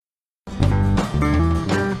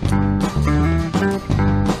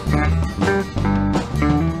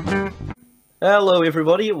Hello,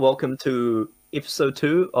 everybody. Welcome to episode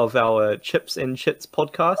 2 of our Chips and Chits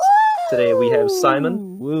podcast. Today we have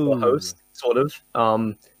Simon, the host, sort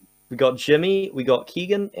of. We got Jimmy, we got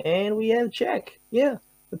Keegan, and we have Jack. Yeah,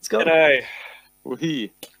 let's go. G'day.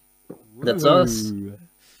 Wee. That's us.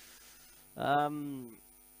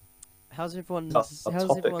 How's everyone's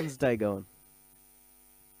topic. everyone's day going?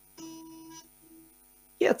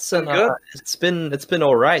 Yeah, Good. it's been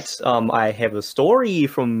all right. I have a story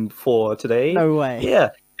for today. No way. Yeah,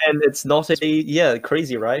 and it's not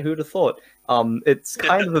crazy, right? Who'd have thought? It's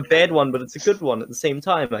kind of a bad one, but it's a good one at the same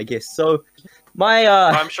time, I guess. So,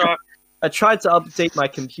 I'm sure. I tried to update my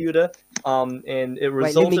computer, and it Wait, let me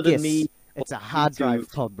resulted in guess. me. It's a hard drive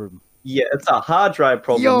problem. Yeah, it's a hard drive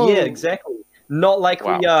problem. Yo! Yeah, exactly. Not like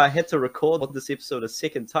we Wow. had to record this episode a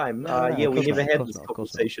second time. No, Yeah, of we course never not, had of this course not, of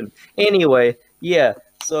course not. conversation. Anyway, yeah,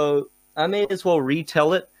 so I may as well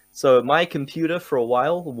retell it. So my computer for a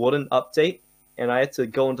while wouldn't update, and I had to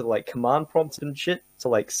go into like command prompts and shit to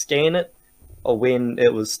like scan it or when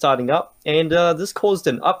it was starting up, and this caused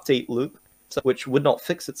an update loop, which would not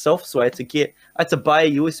fix itself. So I had to buy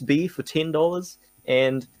a USB for $10,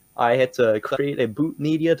 and I had to create a boot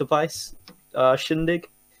media device shindig,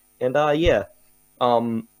 and I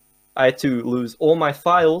had to lose all my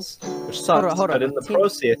files, which sucks. Hold on, but in the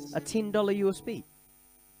process, A $10 USB.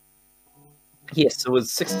 yes, it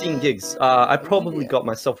was 16 gigs. I probably got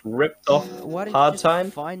myself ripped off Why did hard you just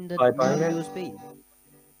time find a by buying that. USB?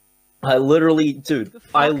 I literally, dude,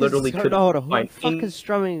 I Fuck is- literally hold couldn't on, who the find fuck any. is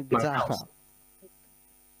strumming a my guitar? house.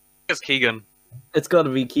 It's Keegan. It's got to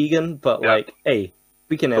be Keegan, but Yeah. like, hey,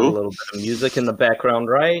 we can have a Who? little bit of music in the background,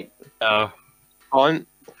 right?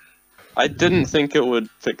 I didn't think it would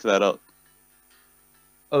pick that up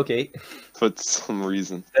Okay, for some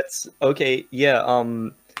reason. that's okay. Yeah,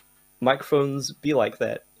 microphones be like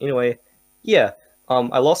that. Anyway, yeah,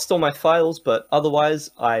 I lost all my files, but otherwise,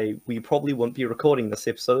 we probably wouldn't be recording this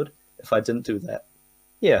episode if I didn't do that.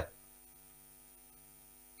 Yeah.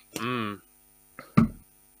 Mm.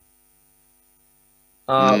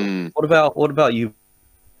 What about you?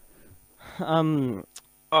 Oh,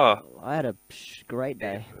 Oh. I had a great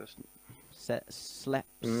day. Slept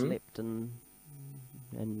and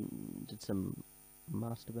did some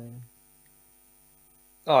masturbating.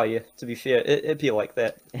 Oh yeah, to be fair, it'd be like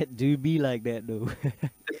that. It do be like that though.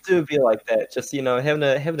 It do be like that. Just having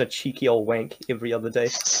a cheeky old wank every other day.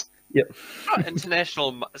 Yep.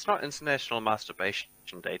 It's not International Masturbation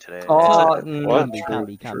Day today. Oh, is it?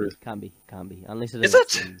 mm, Can't be. Unless it Is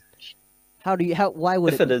is. it? Why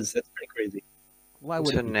would if it? it is, that's pretty crazy. Why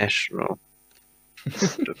would it? International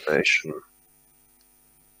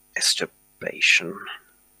Masturbation.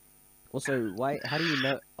 Also, how do you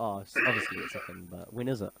know? Oh, obviously it's a thing, but when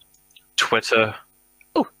is it? Twitter.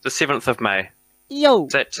 Oh, the 7th of May. Yo!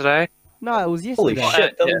 Is that today? No, it was Holy yesterday.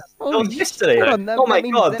 shit, that Yeah. was yesterday. Hold on, Oh my that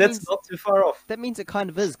means- god, that that's means- not too far off. That means it kind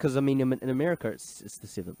of is, because I mean, in America, it's the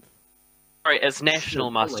 7th. Sorry, it's National Oh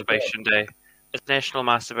my God. Masturbation Day. It's National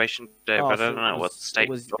Masturbation Day, Oh, but I so don't know what state. It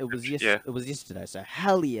was yesterday. So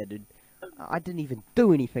hell yeah, dude. I didn't even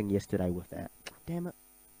do anything yesterday with that. Damn it.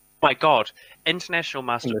 My God, International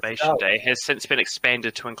Masturbation out. Day has since been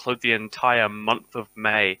expanded to include the entire month of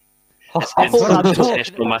May. It's Oh, what I'm talking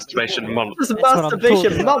International Masturbation Month. this is That's what I'm masturbation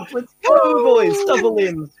talking about. month. Let's go, boys. Double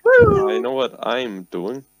M's. Woo! I know what I'm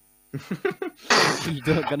doing.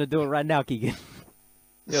 Gonna do it right now, Keegan.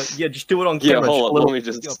 Yeah, just do it on Yeah, camera. hold on. just Let me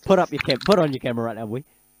just. Yo, put on your camera right now, boy.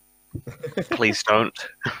 Please don't.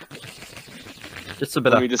 just a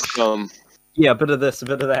bit Let of me just yeah, a bit of this, a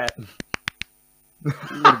bit of that.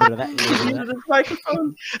 A little bit of that. A little bit of that. This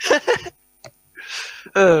microphone.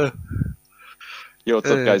 Yo, what's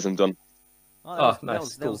up, guys? I'm done. Oh,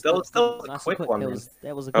 nice, cool. That was a nice quick and one, That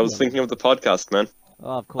man. was a I was good one. thinking of the podcast, man.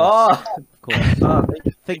 Oh, of course. Oh, Of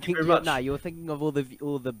course. thank you very much. Nah, you were thinking of all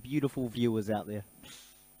the beautiful viewers out there.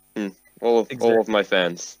 All of Exactly. my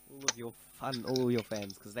fans. All your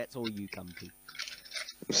fans, because that's all you come to.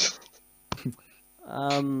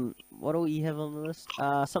 What do we have on the list?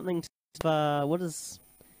 Something. What is?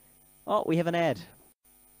 Oh, we have an ad,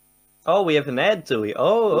 Oh, we have an ad, do we?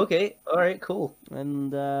 Oh, okay. All right, cool.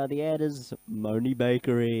 and the ad is Moni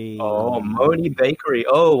Bakery. Oh, Moni Bakery.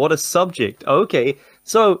 Oh, what a subject. Okay.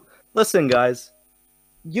 So, listen, guys.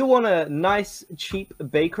 You want a nice, cheap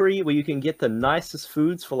bakery where you can get the nicest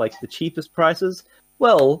foods for, like, the cheapest prices?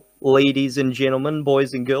 Well, ladies and gentlemen,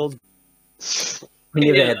 boys and girls, we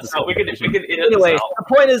never had this conversation. Anyway, the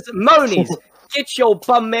point is, Moni's. Get your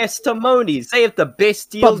bum ass to Moni's. They have the best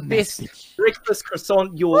deals, best breakfast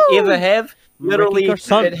croissant you'll ever have. Literally,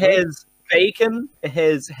 croissant, it has bacon, it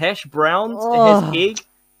has hash browns, it Oh. has egg,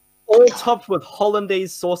 all topped with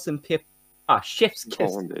hollandaise sauce and pepper. chef's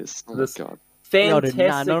kiss. Hollandaise. Oh my This god. No, dude,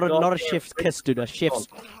 Fantastic. not a goddamn chef's kiss, dude. A chef's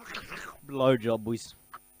blowjob, boys.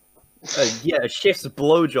 yeah, a chef's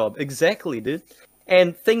blowjob. Exactly, dude.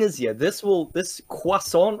 And thing is, yeah, this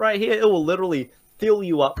croissant right here, it will literally fill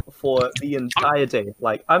you up for the entire day.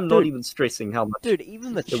 Like, I'm not Dude. even stressing how much. Dude,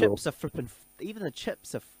 even the It will. chips are flipping. Even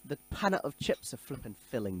the panna of chips are flipping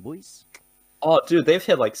filling, boys. Oh, dude, they've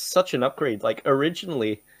had like such an upgrade. Like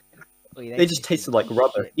originally, Oh, yeah, they just tasted like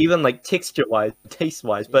rubber, shit. even like texture-wise,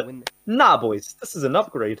 taste-wise. Yeah, But when- nah, boys, this is an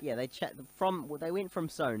upgrade. yeah, they went from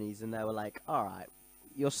Sony's and they were like, all right,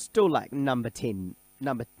 you're still like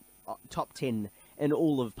top 10 in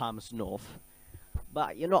all of Palmerston North,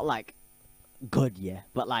 but you're not like good, yeah.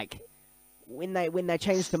 But like when they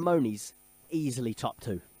changed to Moni's, easily top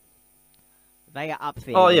 2. They are up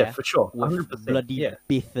there. Oh yeah, for sure, with 100%. bloody Yeah,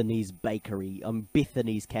 Bethany's Bakery,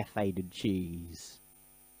 Bethany's Cafe de Cheese.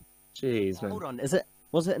 jeez, man. Hold on,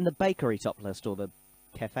 was it in the bakery top list or the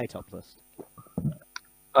cafe top list?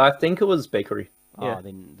 I think it was bakery. Oh, Yeah.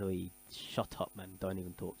 then shut up, man. Don't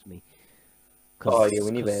even talk to me. Oh, yeah,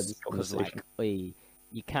 we never had this Because conversation. like,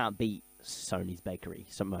 you can't beat Sony's Bakery,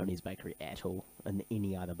 Simone's Bakery at all, and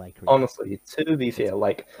any other bakery. Honestly, to be fair,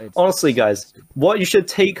 like It's honestly, guys, disgusting. what you should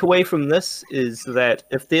take away from this is that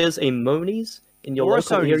if there's a Moni's in your Or a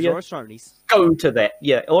local Sony's, area, or a Sony's. go to that.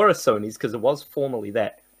 Yeah, or a Sony's because it was formerly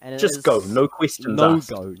that. And it Just is go, no questions No asked.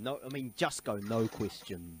 go. No, I mean, just go, no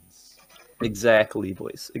questions. Exactly,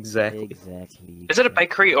 boys. Exactly. Exactly. Is it a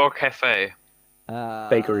bakery or a cafe?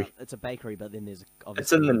 Bakery. It's a bakery, but then there's It's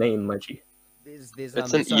obviously in the name, Maggie. There's It's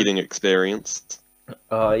an so eating experience.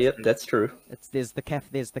 Yep, that's true. there's the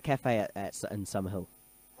cafe at in Summerhill,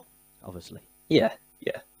 obviously. Yeah.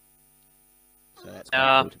 So that's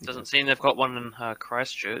quite cool to be Doesn't fair. seem they've got one in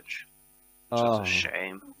Christchurch. Which Oh, is a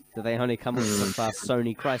shame. do they only come with so far?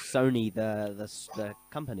 Sony, the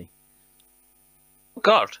company.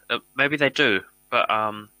 God, maybe they do, but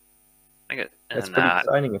I think it. That's Nah, pretty not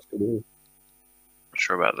exciting if they do.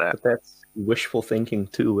 sure about that. But that's wishful thinking,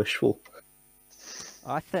 too wishful.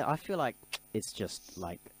 I feel like it's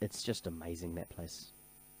just amazing, that place.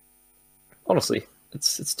 Honestly,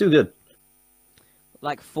 it's too good.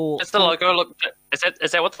 Like for Does the logo look? Is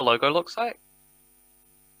that what the logo looks like?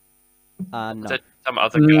 no. Is that some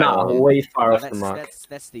other guy? Nah, way far No, off the mark.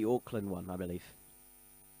 that's the Auckland one, I believe.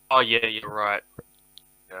 Oh yeah, you're right.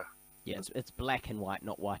 Yeah, it's black and white,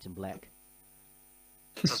 not white and black.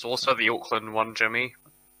 This is also the Auckland one, Jimmy.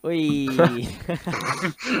 Wee.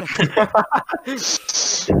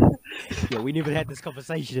 Yeah, we never had this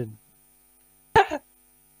conversation.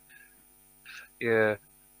 Yeah.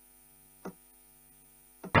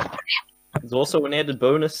 There's also an added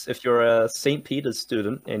bonus if you're a St. Peter's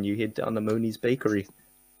student and you head down to Moni's Bakery.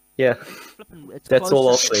 Yeah, It's that's all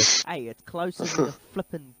I'll closer- say. Hey, it's closer to the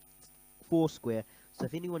flipping Foursquare. So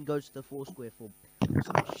if anyone goes to the Foursquare for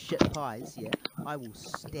some shit pies, yeah, I will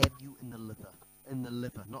stab you in the liver. In the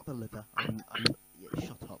liver, not the liver. Yeah,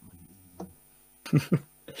 shut up,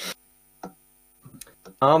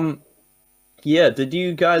 man. Yeah, did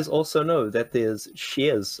you guys also know that there's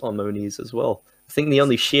shares on Moni's as well? I think the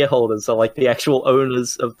only shareholders are like the actual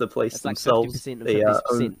owners of the place It's like themselves. 50% and They 50%.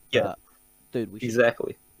 own, yeah, Dude, we should.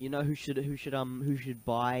 exactly. You know who should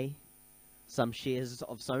buy some shares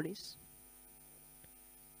of Sony's?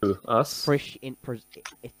 Who, us? Fresh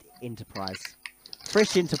Enterprise.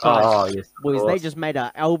 Fresh Enterprise. Oh, yes. of Boys, they course. just made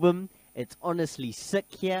an album. It's honestly sick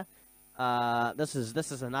here. This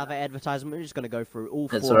is another advertisement. We're just gonna go through all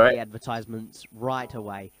 4 That's of alright. the advertisements right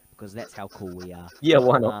away because that's how cool we are. Yeah,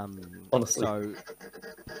 why not? Honestly. So,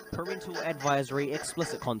 parental advisory,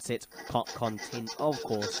 explicit content, of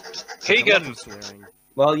course. Keegan! Lots of swearing.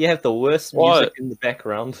 Well, you have the worst What? music in the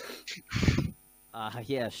background.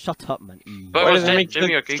 Yeah, shut up, man. But Why was does it that make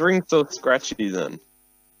Jimmy or the Geek? string so scratchy then?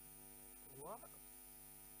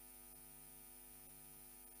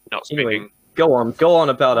 Not Anyway. speaking. Go on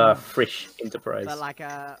about Fresh Enterprise. But like,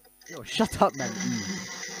 shut up, man.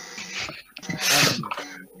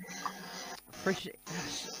 Fresh.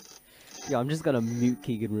 Yeah, I'm just gonna mute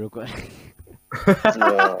Keegan real quick.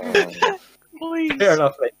 Please. Fair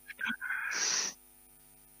enough, mate.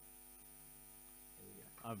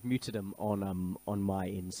 I've muted him on my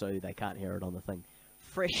end so they can't hear it on the thing.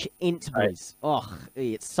 Fresh Enterprise. Oh,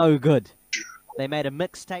 it's so good. They made a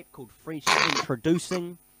mixtape called Fresh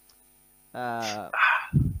Introducing.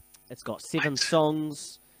 It's got 7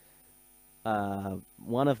 songs.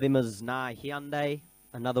 One of them is Nah Hyundai.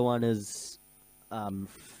 Another one is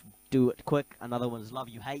Do It Quick. Another one is Love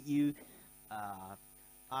You Hate You.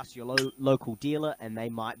 Ask your local dealer and they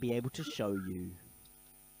might be able to show you.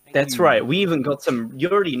 That's you. right. We even got some. You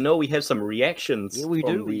already know we have some reactions Yeah, we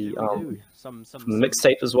from do. We do. Some from the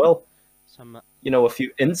mixtape as well. Some. You know, a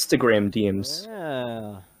few Instagram DMs.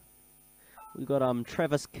 Yeah. We got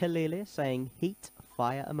Travis Kalele saying heat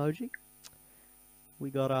fire emoji. We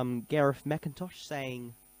got Gareth McIntosh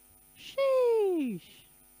saying sheesh.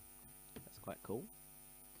 That's quite cool.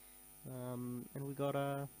 And we got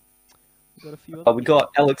a few other We got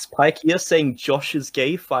Alex Pike here saying Josh is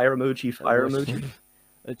gay. Fire emoji. Fire emoji.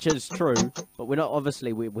 Which is true, but we're not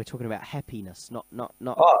obviously we're talking about happiness, not.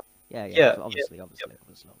 Oh, Yeah, yeah, obviously.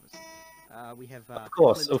 We have of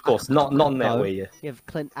course, Clint not in that way. Yeah. We have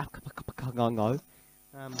Clint Akakango.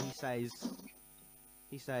 He says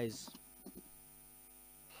he says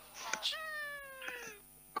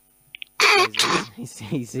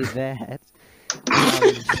that.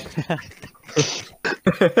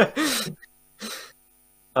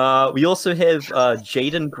 We also have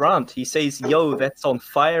Jaden Grant. He says, "Yo, that's on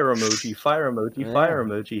fire emoji, fire emoji, fire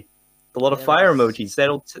emoji." A lot of Yeah, fire that's-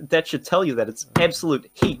 emojis. That should tell you that it's absolute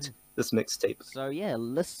heat. This mixtape. So yeah,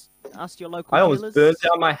 ask your local I almost dealers. burned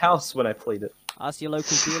down my house when I played it. Ask your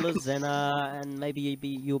local dealers, and maybe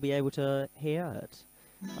you'll be able to hear it.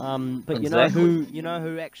 But Exactly. you know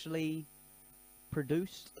who actually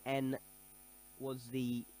produced and was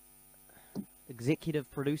the executive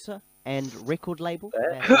producer and record label?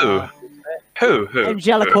 That, Who? Who?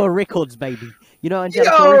 Angelica Records, baby. You know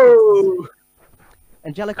Angelica Records. Yo!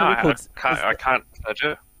 Angelica No, Records I can't. I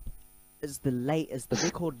do. is the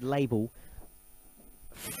record label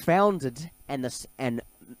founded and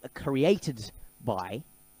created by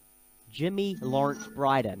Jimmy Lawrence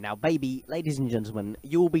Bryder. Now, baby, ladies and gentlemen,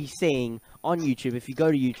 you'll be seeing on YouTube, if you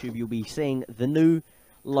go to YouTube, you'll be seeing the new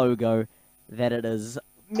logo, that it is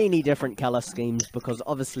many different color schemes, because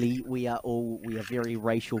obviously we are very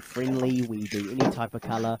racial friendly. We do any type of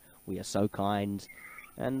color. We are so kind.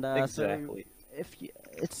 And Exactly. so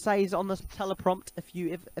it says on the teleprompt, if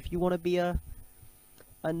you want to be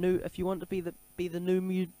if you want to be the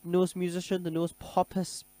newest musician, the newest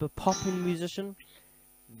popping musician,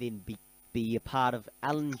 then be a part of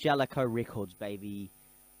Angelico Records, baby.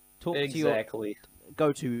 Exactly.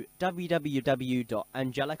 Go to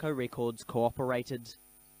www.angelico Records Cooperated.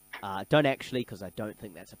 Don't actually, because I don't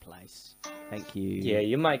think that's a place. Thank you. Yeah,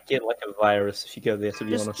 you might get like a virus if you go there. To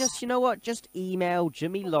be honest. Just you know what? Just email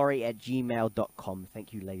jimmylaurie@gmail.com.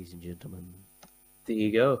 Thank you, ladies and gentlemen. There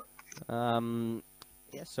you go.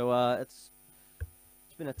 Yeah. So it's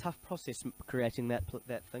been a tough process creating that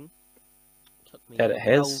thing. Took me That it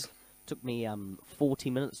has. Took me 40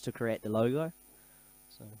 minutes to create the logo.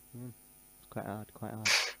 So it's quite hard.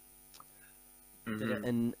 Did it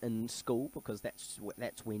in school, because that's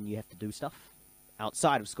when you have to do stuff.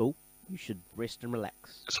 Outside of school, you should rest and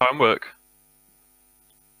relax. It's homework.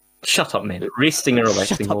 Shut up, man. Resting and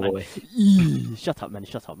relaxing Shut up, all the man. way. Shut up,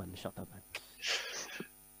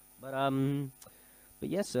 man. But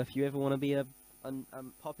yes, so if you ever want to be a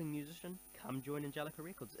popping musician, come join Angelica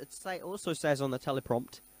Records. It also says on the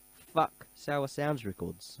teleprompt, fuck Sour Sounds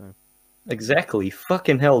Records. So Exactly.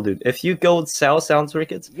 Fucking hell, dude. If you go with Sour Sounds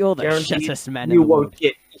Records, you're the guaranteed shittest man you in the world.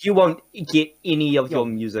 won't get any of your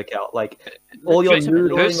music out. Like all your Legitimately.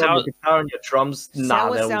 noodling on the guitar and your drums.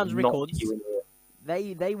 Sour they'll Sounds not Records. get you anywhere.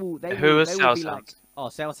 They will. Who is they will Sour be Sounds?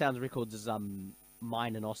 Like, Sour Sounds Records is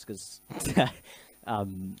mine and Oscar's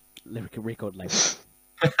record label.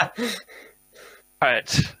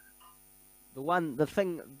 Right.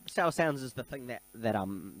 Sour Sounds is the thing that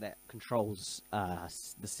controls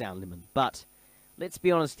the sound lemon. But let's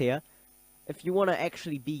be honest here. If you want to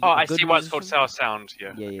actually be I good see why it's called musician- Sour Sound.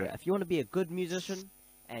 Yeah. Yeah. If you want to be a good musician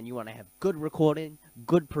and you want to have good recording,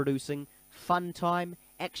 good producing, fun time,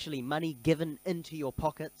 actually money given into your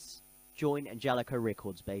pockets, join Angelico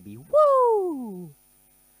Records, baby. Woo!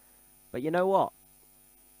 But you know what?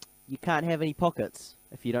 You can't have any pockets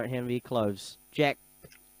if you don't have any clothes. Jack,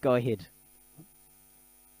 go ahead.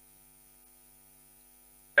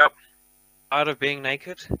 Out of being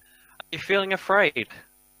naked, are you feeling afraid?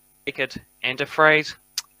 Naked and afraid?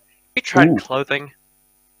 You tried Ooh. clothing?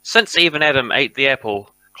 Since even Adam ate the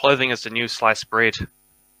apple, clothing is the new sliced bread.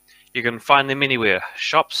 You can find them anywhere: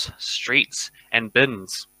 shops, streets, and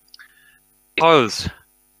bins. Clothes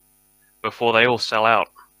before they all sell out.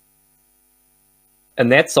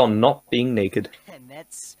 And that's on not being naked. And that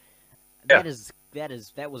Yeah.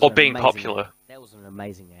 was Or an being amazing popular. ad. That was an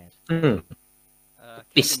amazing ad. Mm.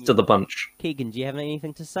 Best of the bunch. Keegan, do you have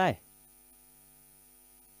anything to say?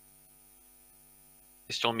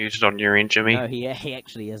 You're still muted on your end, Jimmy. No, he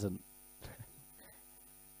actually isn't.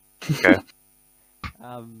 Okay.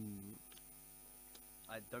 I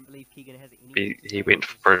don't believe Keegan has anything. He went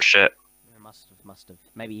for a shit. Must must have.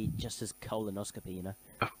 Maybe just his colonoscopy, you know.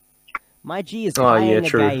 My G is Oh playing yeah, a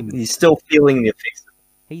true. game. He's still feeling the effects.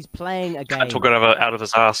 He's playing a game. Can't talk it out of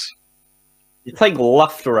his ass. It's like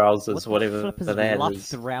Luftrausers, What the whatever flip is that is.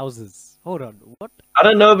 Luftrausers? Hold on, what? I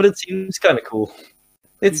don't know, but it seems kind of cool.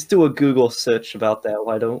 Let's do a Google search about that.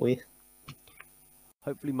 Why don't we?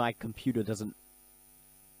 Hopefully my computer doesn't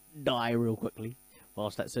die real quickly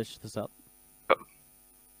whilst I search this up.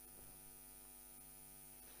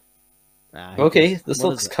 Okay, this what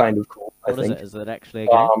looks is it? kind of cool. I What is think. it? Is it actually a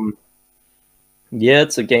game? Yeah,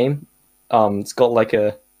 it's a game. It's got like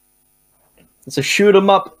it's a shoot 'em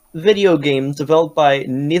up video game developed by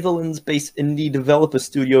Netherlands-based indie developer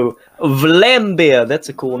studio Vlambeer. That's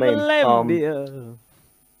a cool name. Columbia.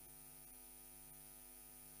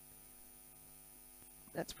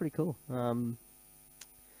 That's pretty cool. Well,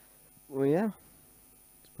 yeah,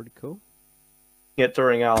 it's pretty cool. It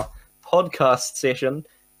during our podcast session.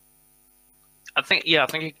 I think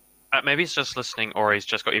maybe he's just listening, or he's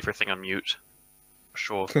just got everything on mute.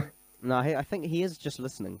 Sure. No, I think he is just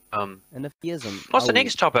listening. And if he isn't, What's the I will-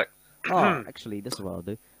 next topic? Oh, actually, this is what I'll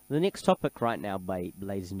do. The next topic right now,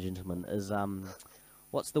 ladies and gentlemen, is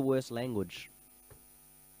what's the worst language?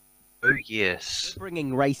 Oh yes. We're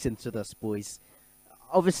bringing race into this, boys.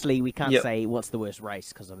 Obviously, we can't Yep. say what's the worst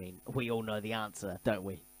race because I mean we all know the answer, don't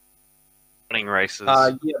we? Running races. Yeah,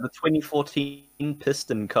 the 2014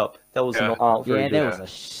 Piston Cup. That was Yeah. not very Yeah, good. that was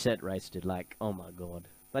a shit race, dude. Like, oh my god.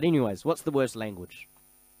 But anyways, what's the worst language?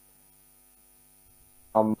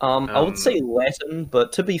 I would say Latin,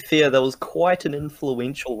 but to be fair, that was quite an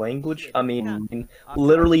influential language. I mean,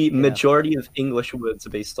 literally, Yeah. majority of English words are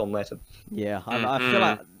based on Latin. Yeah, I feel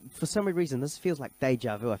like for some reason this feels like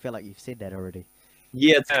deja vu. I feel like you've said that already.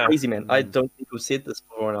 Yeah, it's Yeah. crazy, man. I don't think we've said this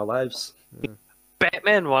before in our lives.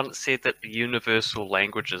 Batman once said that the universal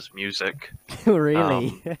language is music.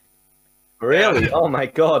 Really? Really? Oh my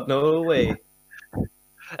god, no way.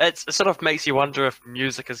 It sort of makes you wonder if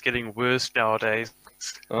music is getting worse nowadays.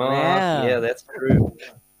 Oh, Yeah. yeah, that's true.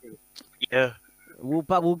 Yeah.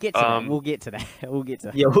 But we'll get to that. Um, We'll get to that. We'll get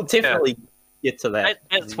to. Yeah, we'll definitely get to that.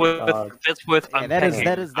 That's worth Yeah, that is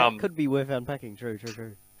unpacking. that could be worth unpacking. True.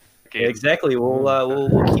 Yeah, exactly.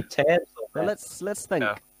 We'll keep tabs on Well, that. let's think.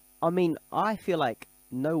 Yeah. I mean, I feel like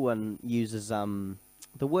no one uses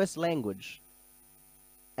the worst language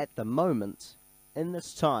at the moment in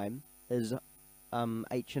this time is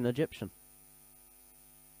ancient Egyptian.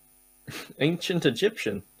 Ancient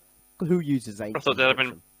Egyptian. Who uses ancient thought that'd have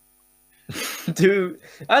Egyptian? been- Dude,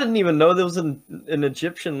 I didn't even know there was an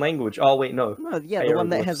Egyptian language. Oh wait, no. No, yeah, the one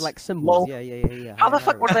that has Hieroglyphs. like symbols. Lol. Yeah. How the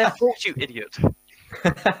fuck would they have thought, you idiot?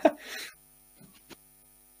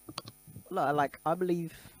 Like, I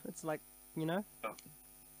believe it's like, you know.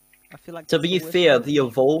 I feel like To that's be the worst fair, language. the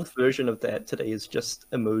evolved version of that today is just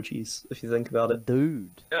emojis, if you think about it. Dude,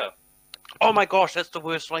 Oh my gosh, that's the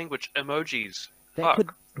worst language. Emojis. that Fuck. could.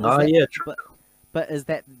 is Ah, that- yeah, true. But is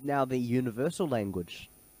that now the universal language?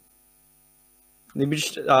 Let me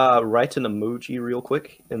just write an emoji real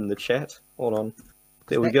quick in the chat. Hold on.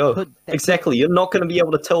 There we That go. could- that Exactly. You're not going to be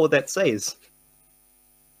able to tell what that says.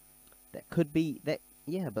 That could be that.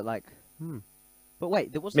 Yeah, but like, But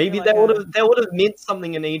wait, there was Maybe like that would have meant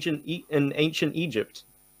something in ancient Egypt.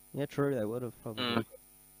 Yeah, true. They would have probably. Mm.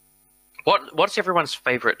 What's everyone's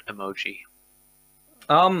favorite emoji?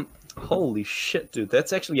 Holy shit, dude.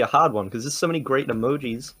 That's actually a hard one because there's so many great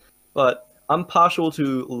emojis. But I'm partial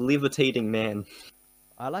to levitating man.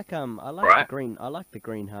 I like Right. the green. I like the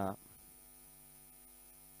green heart.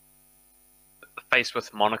 Face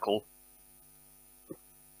with monocle.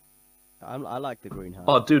 I like the green heart.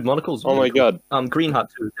 Oh, dude, monocle's Oh my really cool. god. Green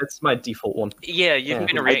Heart too. That's my default one. Yeah, you've Yeah.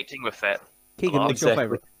 been reacting with that. Keegan, Oh, what's your exactly.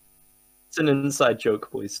 favorite? It's an inside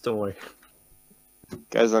joke, boys. Don't worry.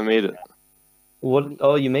 Guys, I made it. What?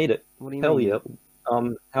 Oh, you made it. What do you Hell mean? yeah.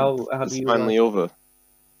 How do It's you? finally over.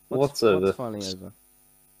 What's over? What's finally over?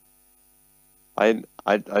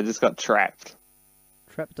 I just got trapped.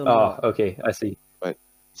 Trapped on. Oh, what? okay. I see.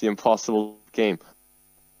 It's the impossible game.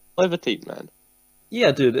 Levitate, man.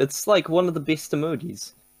 Yeah, dude. It's like one of the best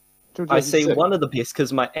emojis. Dude, I that's say sick. one of the best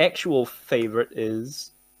because my actual favorite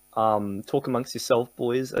is talk amongst yourself,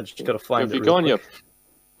 boys. I just gotta find If it. you go real on your, quick.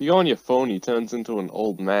 you go on your phone, he turns into an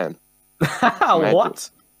old man. What?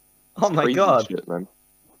 Oh my Crazy god, shit, man.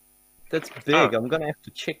 that's big. I'm gonna have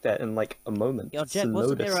to check that in like a moment. Yo, It's Jack, a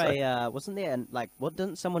wasn't notice. there like, what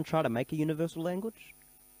didn't someone try to make a universal language?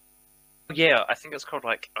 Yeah, I think it's called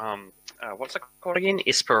like what's it called again?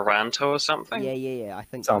 Esperanto or something? Yeah. I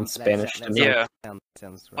think Sounds Spanish to me. Yeah.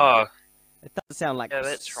 Sounds right. Oh, It does sound like Yeah,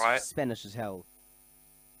 that's right. Spanish as hell.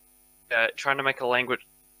 trying to make a language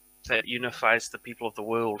that unifies the people of the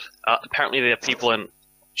world. Apparently, there are people in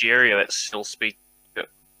Nigeria that still speak it.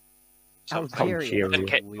 Algeria. Algeria.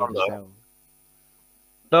 Okay, Weird as hell.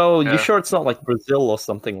 No, Yeah. you sure it's not like Brazil or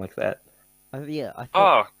something like that? Yeah, I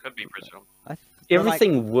thought. Oh, could be Brazil. I well, like,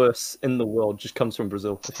 Everything worse in the world just comes from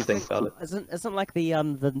Brazil, if you think about it. isn't like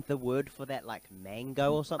the word for that like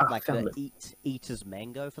mango or something, I like found the eater's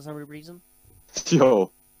mango for some reason?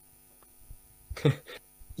 Yo,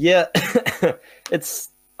 Yeah,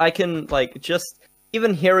 I can, like, just,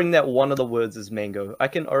 even hearing that one of the words is mango, I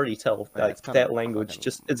can already tell, Yeah, like, it's kinda that language fucking-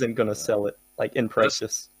 just isn't gonna sell it, like, in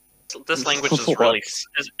practice. This language is really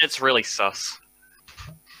it's really sus.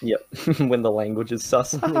 Yep, when the language is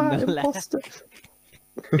sus. When the la- Imposter.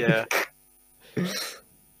 Yeah.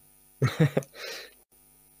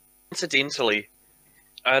 Incidentally,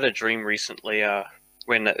 I had a dream recently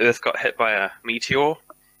when the Earth got hit by a meteor,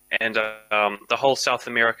 and the whole South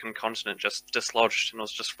American continent just dislodged and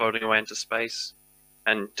was just floating away into space,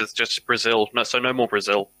 and just Brazil. No more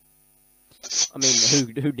Brazil. I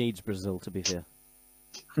mean, who needs Brazil, to be fair?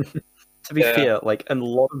 To be Yeah. fair, like, a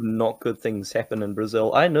lot of not good things happen in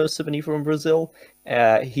Brazil. I know somebody from Brazil.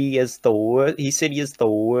 He is the worst. He said he is the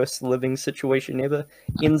worst living situation ever.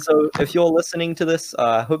 Enzo, if you're listening to this,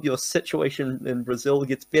 I hope your situation in Brazil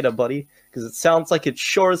gets better, buddy, because it sounds like it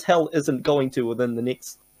sure as hell isn't going to within the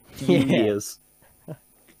next few Yeah. years.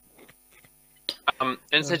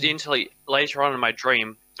 Incidentally, later on in my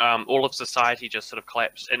dream, all of society just sort of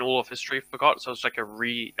collapsed and all of history forgot. So it's like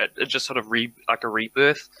it just sort of like a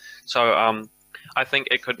rebirth. So I think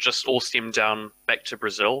it could just all stem down back to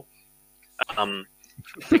Brazil.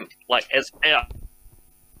 Like as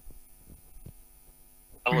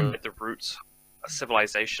the roots of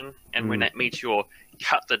civilization, and when that meteor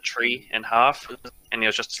cut the tree in half, and there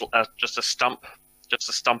was just a stump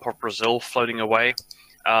of Brazil floating away.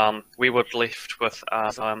 We were left with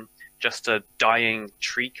just a dying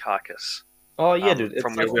tree carcass. Oh yeah, dude. It's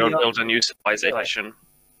From like, where we'll build a new civilization.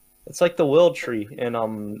 it's like the world tree in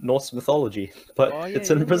Norse mythology, but Oh, yeah, it's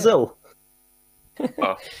in yeah, yeah. Brazil.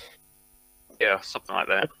 Yeah, something like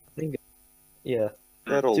that. Yeah.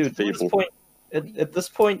 that old Dude, at this fable. point, at this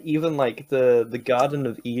point, even like the Garden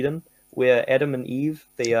of Eden, where Adam and Eve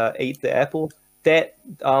they ate the apple, that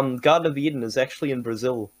Garden of Eden is actually in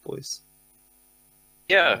Brazil, boys.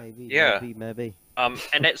 Yeah, Maybe, yeah. maybe. And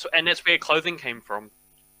that's where clothing came from.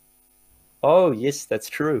 Oh yes, that's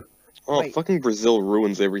true. Oh, Wait. fucking Brazil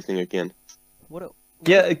ruins everything again. What?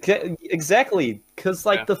 Yeah, exactly. Because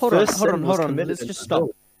like Yeah. the Hold on, first hold sin on, was hold on. committed Let's in just Brazil.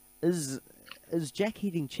 stop. Is Jack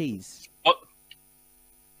eating cheese?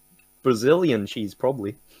 Brazilian cheese,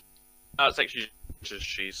 probably. No, it's actually just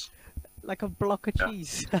cheese. Like a block of Yeah.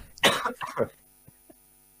 cheese.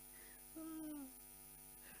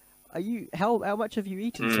 Are you how much have you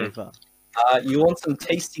eaten so far? You want some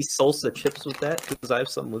tasty salsa chips with that? Because I have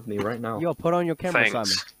some with me right now. Yo, put on your camera, Thanks.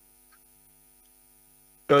 Simon.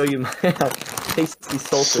 Show you my tasty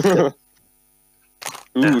salsa chips.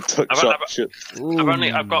 Ooh, tuck I've- shot I've- shit.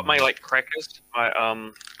 I've got my like crackers,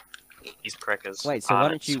 these crackers. Wait, so why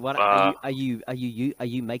don't it's, you? Why don't, are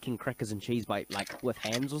you making crackers and cheese by like with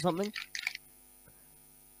hands or something?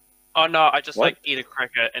 Oh no, I just What? like eat a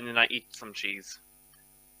cracker and then I eat some cheese.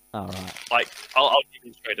 All right. Like I'll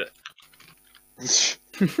demonstrate it.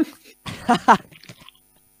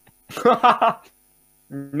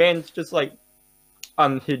 Man's just like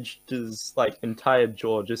unhinged his like entire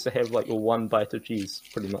jaw just to have like one bite of cheese,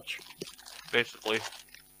 pretty much. Basically,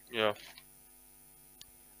 yeah.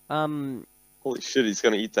 Holy shit, he's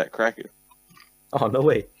gonna eat that cracker. Oh no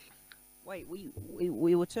way. Wait,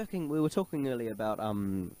 we were talking earlier about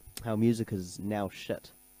how music is now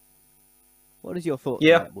shit. What is your thoughts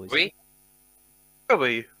Yeah. on that, boys?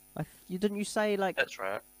 Probably You didn't you say like that's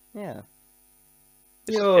right. yeah?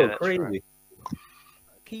 Yo, Yeah, that's crazy. right.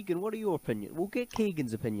 Keegan, what are your opinions? We'll get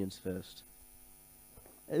Keegan's opinions first.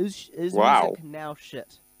 Is Wow. music now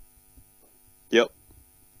shit? Yep.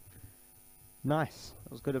 Nice.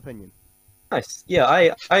 That was a good opinion. Nice. Yeah,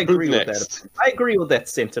 I agree with Next. that. I agree with that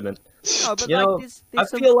sentiment. No, but You like, know, there's I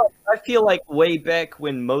some... feel like way back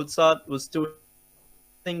when Mozart was doing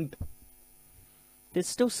thing, there's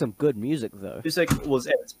still some good music though. music was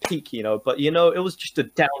at its peak, you know, but you know, it was just a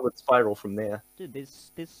downward spiral from there. Dude, there's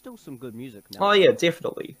still some good music now. Oh yeah,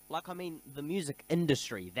 definitely. Like I mean, the music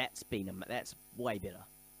industry that's way better.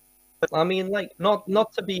 I mean, like not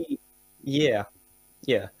to be, yeah.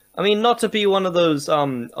 I mean, not to be one of those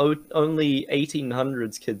only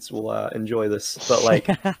 1800s kids will enjoy this, but like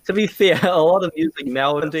to be fair, a lot of music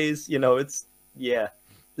nowadays, you know, it's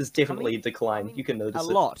there's definitely a decline. You can notice a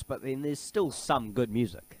it. lot, but then there's still some good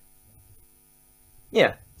music.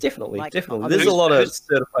 Yeah, Definitely, Like, definitely. I There's mean- a lot of who's-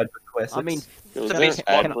 certified for classics. I mean, Was The there best an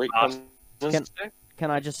ad one break last- on can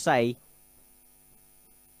I just say,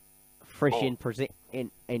 Fresh Oh.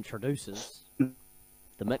 Ent introduces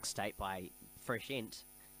the mixtape by Fresh Ent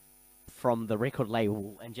from the record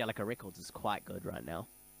label Angelica Records is quite good right now.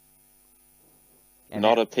 And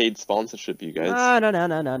Not a paid sponsorship, you guys.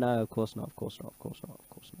 no. Of course not.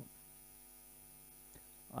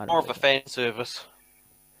 I don't More of a really fan service.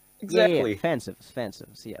 Exactly. Yeah, fan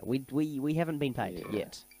service. Yeah, we haven't been paid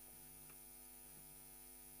yet.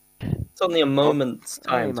 It's only a moment's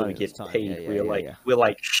time Only a till we moment's get time, paid. yeah, yeah. We're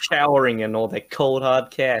like showering in all that cold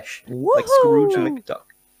hard cash, like Scrooge Woohoo! McDuck.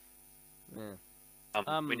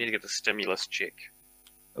 Yeah. We need to get the stimulus check.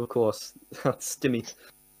 Of course, Stimmy.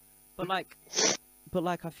 But like,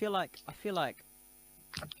 I feel like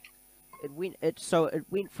it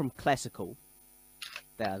went from classical,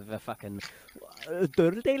 the fucking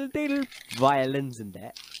violins and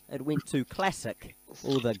that. It went to classic,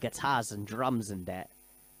 all the guitars and drums and that.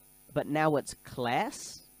 But now it's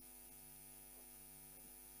class.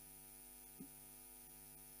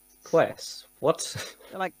 Class. What?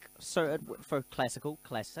 Like, so it, for classical,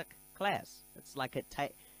 classic, class. It's like it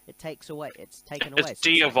takes away. It's taken away. It's So it's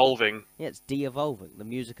like- de-evolving. Yeah, it's de-evolving. The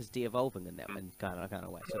music is de-evolving in that kind of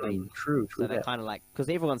way. So they, True. so they that. kind of like, because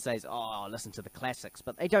everyone says, "Oh, listen to the classics,"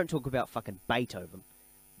 but they don't talk about fucking Beethoven.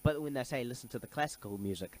 But when they say listen to the classical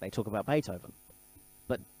music, they talk about Beethoven.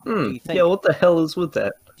 But do you think? Yeah, what the hell is with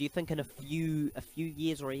that? Do you think in a few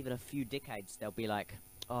years or even a few decades they'll be like,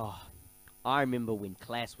 "Oh, I remember when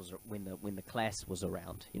class was when the class was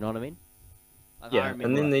around." You know what I mean? Like, I Yeah, and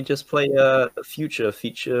remember- then they just play a Future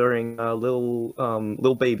featuring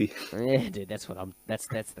Lil Baby. Yeah, dude, that's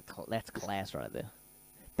class right there.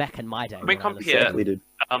 Back in my day, I mean, when I listened compare- to- Exactly, dude.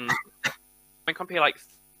 When compare like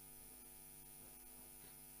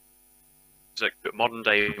music, but modern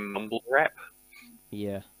day mumble rap.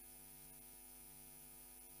 yeah.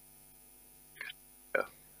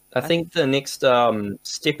 I think the next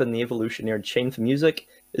step in the evolutionary chain for music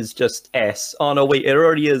is just ass. Oh no, wait, it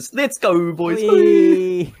already is. Let's go, boys.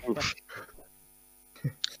 Whee!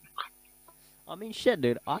 I mean, shit,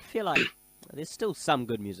 dude. I feel like there's still some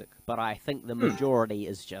good music, but I think the majority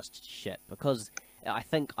is just shit because I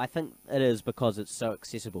think it is because it's so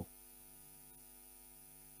accessible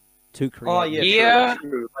to create. Oh yeah, Yeah.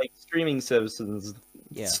 True. Like streaming services,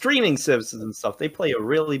 Yeah. streaming services and stuff. They play a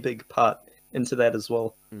really big part into that as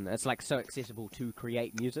well. It's like so accessible to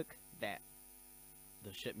create music that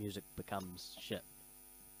the shit music becomes shit.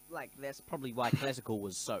 Like that's probably why classical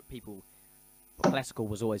was so classical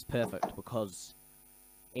was always perfect because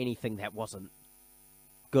anything that wasn't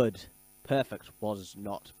good, perfect was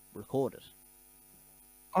not recorded.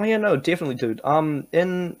 Oh yeah, no, definitely, dude.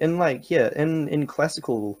 In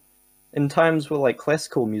classical, in times where like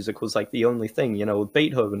classical music was like the only thing, you know, with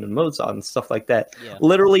Beethoven and Mozart and stuff like that. Yeah.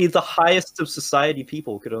 Literally, the highest of society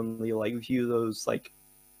people could only like view those like,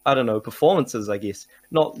 I don't know, performances. I guess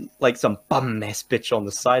not like some bum ass bitch on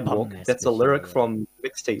the sidewalk. Bum-ass That's a bitch, lyric yeah. from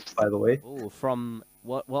Mixtape, by the way. Oh, from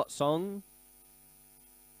what song?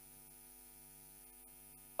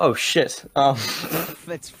 Oh shit.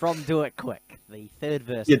 It's from Do It Quick, the third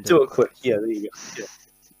verse. Yeah, of do it quick. Yeah, there you go. Yeah.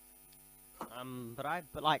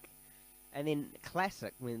 But like, and then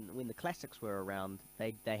classic when the classics were around,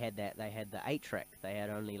 they had the 8-track. They had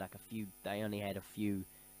only like a few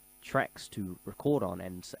tracks to record on,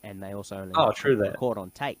 and they also only Oh, true that. record on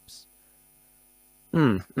tapes.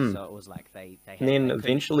 Hmm. So it was like they had. And then they couldn't-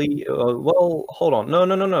 eventually, well, hold on,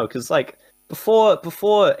 no, because like before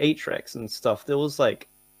 8-tracks and stuff, there was like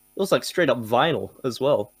straight up vinyl as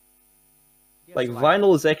well. Yeah, Like so,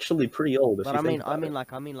 vinyl is actually pretty old. If But you I think mean, about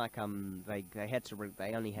it. they had to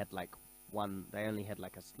they only had like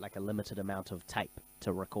a limited amount of tape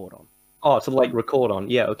to record on. Oh, to like record on.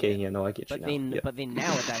 Yeah, okay, yeah, no, I get you. But now. then, Yeah. but then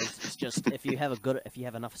nowadays, it's just if you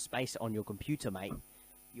have enough space on your computer, mate,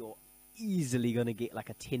 you're easily gonna get like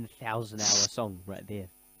a 10,000 hour song right there.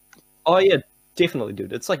 Oh yeah, definitely,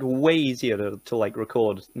 dude. It's like way easier to like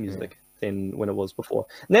record music than when it was before.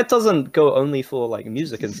 And that doesn't go only for like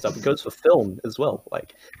music and stuff. It goes for film as well.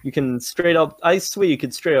 Like you can straight up, I swear, you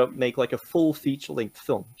could straight up make like a full feature-length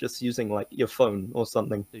film just using like your phone or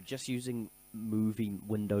something. Dude, just using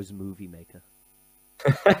Windows Movie Maker.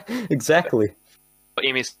 Exactly.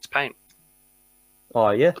 MS Paint.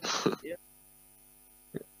 Oh yeah.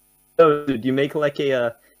 No, dude, you make like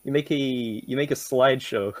a you make a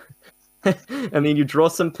slideshow, and then you draw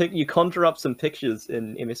you conjure up some pictures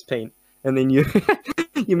in MS Paint, and then you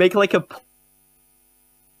you make like a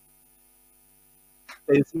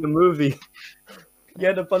it's in the movie. You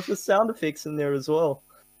had a bunch of sound effects in there as well.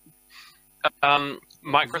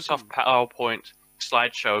 Microsoft PowerPoint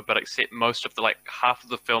slideshow, but except most of the half of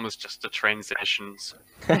the film is just the transitions.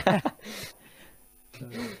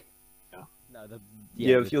 No,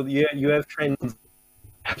 You have trends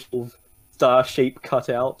star shape cut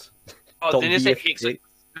out. Oh, then there's that VFX.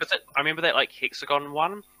 I remember that hexagon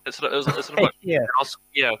one. It sort of it's sort of Yeah,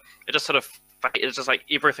 yeah. It just sort of it's just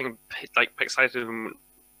everything pixelated and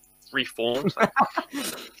reformed.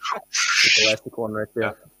 classic one right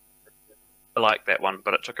there. I like that one,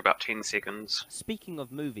 but it took about 10 seconds. Speaking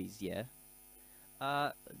of movies, yeah.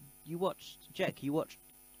 You watched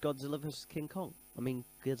Godzilla vs King Kong. I mean,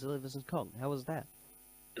 Godzilla vs Kong. How was that?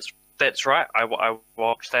 That's right. I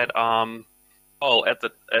watched that. At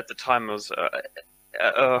the time it was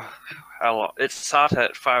it started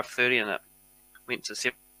at 5:30 and it went to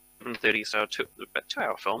 7:30, so it took about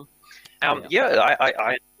 2-hour film. I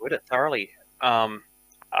enjoyed it thoroughly.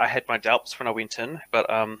 I had my doubts when I went in, but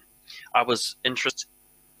I was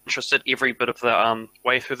interested every bit of the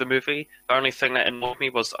way through the movie. The only thing that annoyed me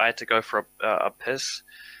was I had to go for a piss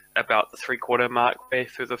about the 3/4 mark way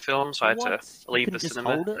through the film, so I had to leave the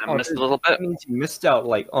cinema. I missed a little bit. That means you missed out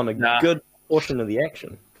on a good portion of the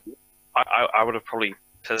action. I would have probably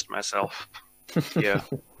pissed myself. Yeah,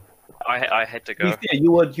 I had to go. Yeah,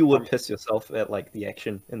 you would piss yourself at the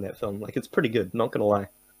action in that film. It's pretty good. Not gonna lie.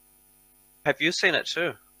 Have you seen it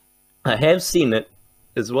too? I have seen it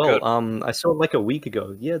as well. Good. I saw it a week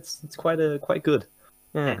ago. Yeah, it's quite good.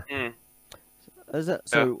 Yeah. Mm. Is it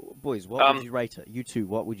so, boys? What would you rate it? You two,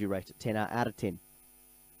 what would you rate it? 10 out of 10.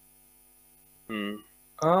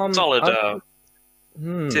 Solid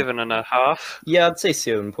 7.5. Yeah, I'd say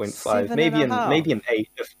 7.5. Maybe an 8.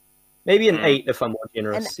 Maybe an 8 if I'm more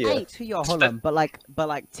generous. An 8? Yeah, hold on.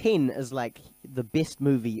 But 10 is the best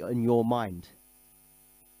movie in your mind.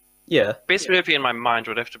 Yeah. Best movie in my mind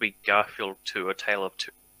would have to be Garfield 2: A Tale of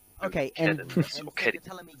Two. Okay, and Kittens. so Kitties. you're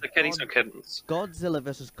telling me The kitties or kittens. Godzilla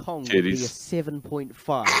vs Kong would be a Kitties.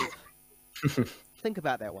 7.5. Think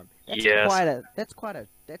about that one. That's Yes. That's quite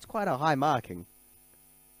a high marking.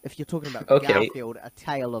 If you're talking about Okay. Garfield: A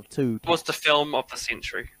Tale of Two It was the film of the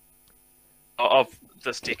century. Of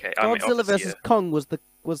this decade. Godzilla of this vs Kong was the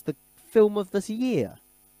film of this year.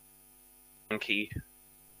 Key.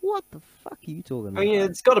 What the fuck are you talking I about? mean,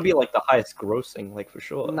 it's got to be the highest grossing, for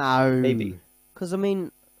sure. No, Maybe. Because I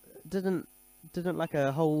mean, didn't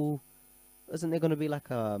a whole? Isn't there going to be a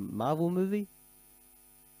Marvel movie?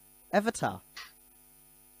 Avatar.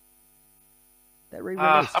 That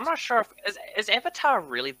re-released. I'm not sure if is Avatar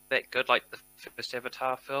really that good, the first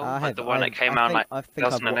Avatar film, the one that came out in I think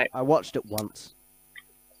 2008. I watched it once.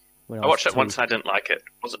 I watched it once and I didn't like it.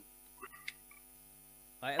 Was it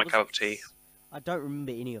my cup of tea? I don't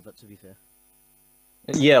remember any of it, to be fair.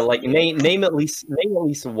 Yeah, name at least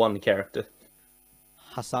one character.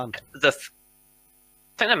 Hassan. I think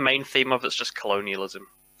the main theme of it's just colonialism.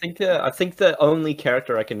 I think the only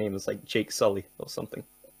character I can name is Jake Sully or something.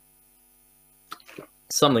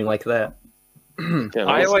 Something like that. Yeah,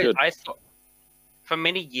 I thought for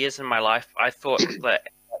many years in my life I thought the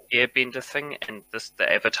Airbender thing and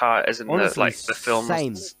the Avatar is in Honestly, the film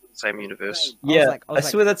same. was the same universe. Yeah, I was I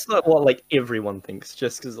swear that's not what everyone thinks,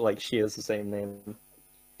 just because she has the same name.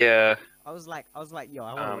 Yeah. I was like, yo,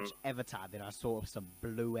 I want to watch Avatar. Then I saw some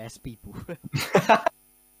blue ass people.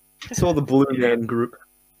 Saw the Blue Man group.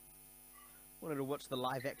 Wanted to watch the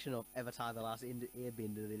live action of Avatar: The Last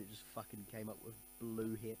Airbender. Then it just fucking came up with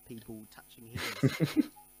blue hair people touching hands.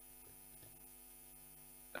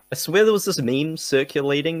 I swear there was this meme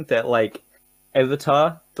circulating that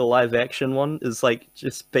Avatar, the live action one, is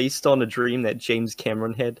just based on a dream that James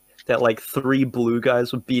Cameron had. That 3 blue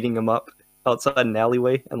guys were beating him up outside an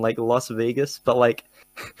alleyway in Las Vegas. But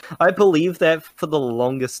I believed that for the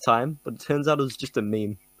longest time, but it turns out it was just a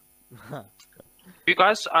meme. You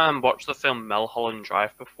guys watched the film Mulholland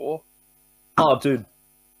Drive before? Oh, dude,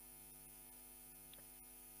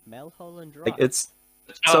 Mulholland Drive. it's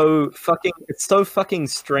so fucking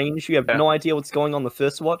strange. You have no idea what's going on the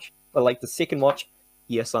first watch, but the second watch,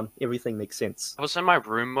 yeah, son, everything makes sense. I was in my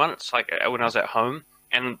room once, when I was at home,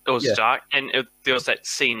 and it was dark, and there was that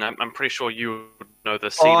scene. I'm pretty sure you would know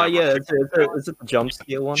the scene. Oh yeah, is it the jump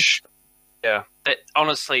scare one? Yeah, that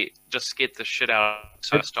honestly just scared the shit out of me,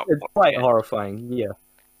 so I stopped It's watching quite it. horrifying. Yeah.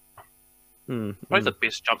 Probably the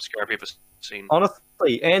best jump scare I've ever seen.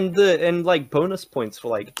 Honestly, and bonus points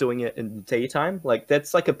for doing it in daytime.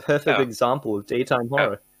 That's a perfect example of daytime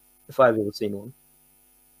horror, if I've ever seen one.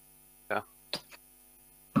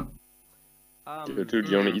 Dude,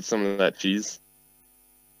 you want to eat some of that cheese?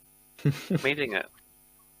 I'm eating it.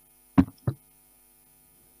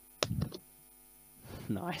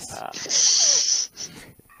 Nice.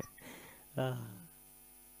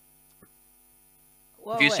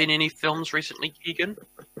 Well, Have you wait. seen any films recently, Keegan?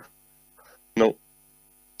 No.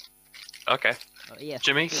 Okay. Yeah,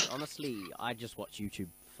 Jimmy? dude, honestly, I just watch YouTube.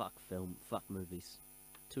 Fuck film. Fuck movies.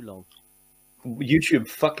 Too long. YouTube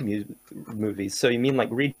fuck movies. So you mean like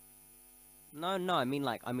read? No, I mean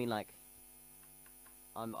like,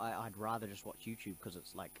 I'd rather just watch YouTube because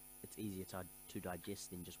it's like it's easier to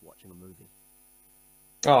digest than just watching a movie.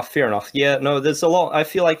 Oh, fair enough. Yeah, no, there's a lot. I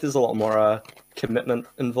feel like there's a lot more commitment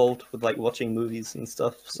involved with like watching movies and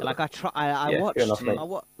stuff. So. Like I yeah, watched, fair enough, mate.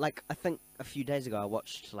 like I think a few days ago I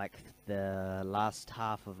watched like the last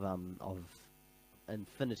half of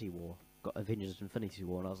Infinity War, got Avengers Infinity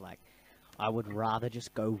War, and I was like, I would rather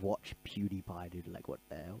just go watch PewDiePie, dude. Like what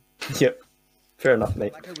the hell? Yep, fair enough,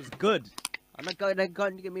 mate. Like it was good. I'm not going.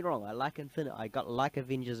 Don't get me wrong. I like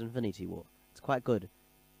Avengers Infinity War. It's quite good.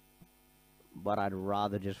 But I'd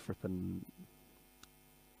rather just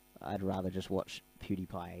watch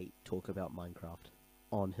PewDiePie talk about Minecraft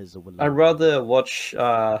on his I'd rather watch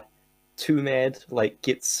Too Mad like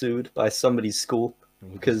get sued by somebody's school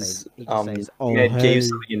because Mad gave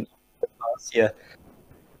something. Yeah.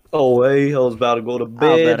 Oh hey, I was about to go to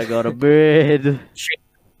bed. I better go to bed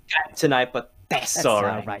tonight, but that's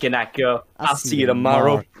alright. alright. Good night, girl. I'll see you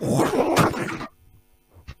tomorrow.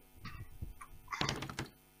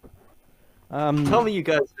 Tell me you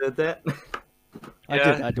guys heard that.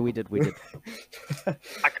 We did.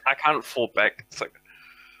 I can't fall back. It's like...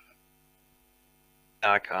 No,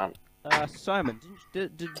 I can't. Simon,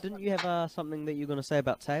 didn't you have something that you're gonna say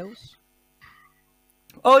about Tails?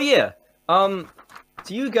 Oh yeah.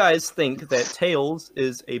 Do you guys think that Tails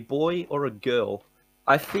is a boy or a girl?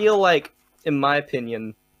 I feel like, in my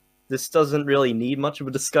opinion, this doesn't really need much of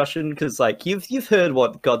a discussion because, like, you've heard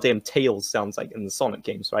what goddamn Tails sounds like in the Sonic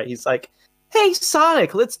games, right? He's like, "Hey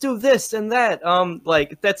Sonic, let's do this and that."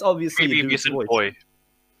 Like that's obviously a dude's Prepubescent voice. boy.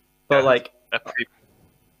 But Yeah. like, A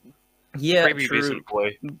yeah, true. prepubescent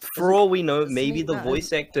boy. For all we know, Isn't maybe he the not-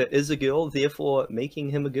 voice actor is a girl, therefore making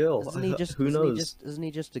him a girl. Isn't he just? Who knows? Isn't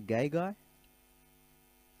he just a gay guy?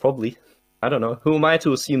 Probably. I don't know. Who am I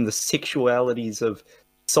to assume the sexualities of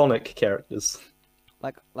Sonic characters?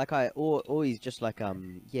 Like I or he's just like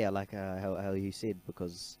like how you said,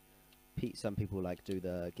 because some people like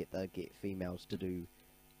get females to do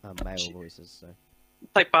male voices. So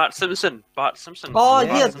Like Bart Simpson. Bart Simpson. Oh Yeah,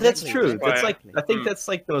 yeah, exactly, that's true. That's like exactly. I think that's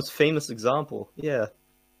like the most famous example. Yeah.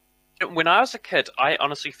 When I was a kid, I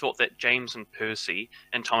honestly thought that James and Percy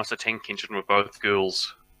and Thomas the Tank Engine were both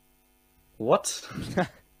girls. What?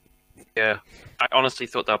 Yeah, I honestly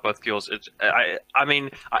thought they were both girls. Now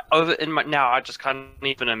I just can't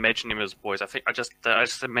even imagine them as boys. I just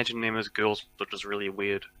imagine them as girls, which is really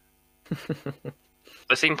weird.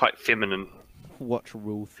 They seem quite feminine. watch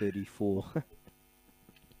Rule 34.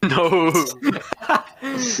 No.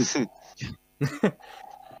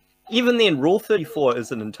 Even then, Rule 34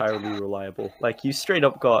 isn't entirely reliable. Like, you straight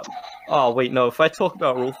up got... Oh, wait, no, if I talk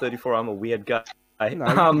about Rule 34, I'm a weird guy.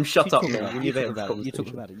 Shut up, man. You talk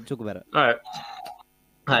about it. Alright.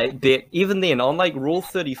 I bet. Even then, on, like, Rule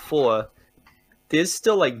 34, there's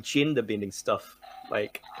still, like, gender-bending stuff.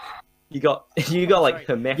 Like, you got like,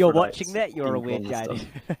 hermaphrodites. You're watching that? You're a being weird born and guy.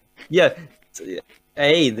 stuff. Yeah.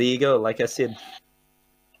 Hey, there you go. Like I said,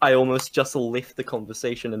 I almost just left the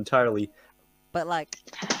conversation entirely. But like,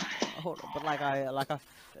 hold on, but I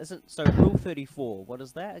isn't so Rule 34. What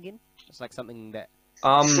is that again? It's like something that.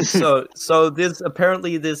 So there's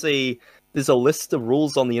a list of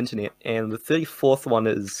rules on the internet, and the 34th one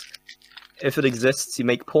is, if it exists, you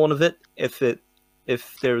make porn of it. If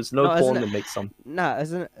there is no porn, then make some. No,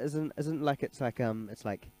 isn't like it's like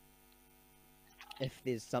if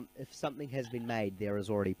something has been made, there is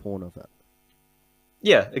already porn of it.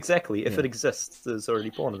 Yeah, exactly. If Yeah. it exists, there's already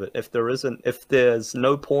porn of it. If there's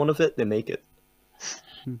no porn of it, then make it.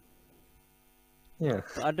 Yeah.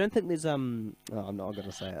 But I don't think there's I'm not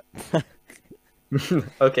gonna say it.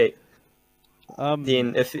 Okay. Um.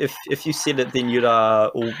 Then if you said it, then you'd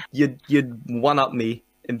one up me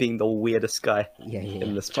in being the weirdest guy Yeah.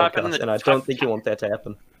 in this Type in podcast, the- and I type- don't think you want that to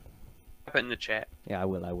happen. Put it in the chat. Yeah, I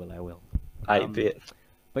will. I Um, bet.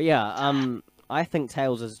 But yeah, I think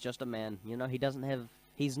Tails is just a man. You know, he doesn't have.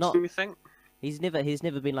 He's not. What do you think? He's never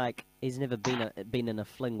been in a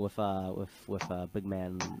fling with big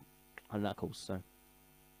man Knuckles. So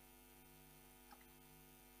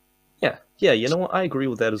Yeah. You know what? I agree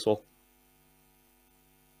with that as well.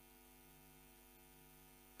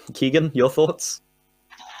 Keegan, your thoughts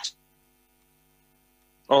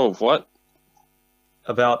Oh, what?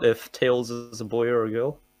 about if Tails is a boy or a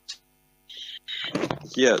girl?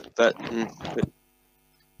 Yeah, that.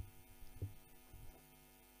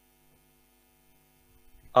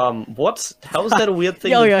 What? How is that a weird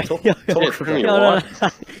thing Yo, to yo, talk, yo, Yeah, talk Jimmy, about?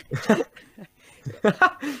 what?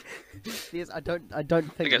 Yes, I don't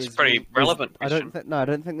think think it's there's pretty rule- there's- relevant I don't question. think I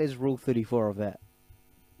don't think there's rule 34 of that.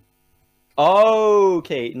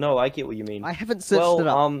 Okay, no, I get what you mean. I haven't searched it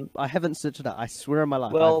up. Well, I haven't searched it up. I swear on my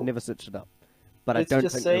life, well, I've never searched it up. But I let's don't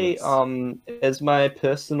just think say, there is. as my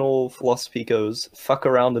personal philosophy goes, fuck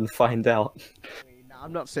around and find out. No,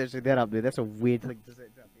 I'm not searching that up, dude. That's a weird thing to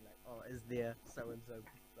search up. Be like, oh, is there so and so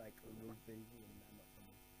like rule 34? And I'm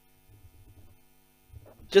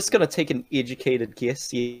not Just gonna take an educated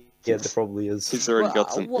guess. Yeah, there probably is. He's already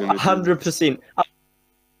got some Well, images. 100%.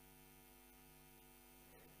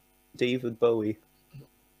 David Bowie.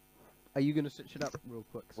 Are you gonna search it up real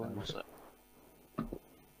quick? When Simon? was it?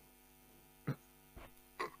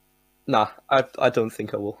 Nah, I don't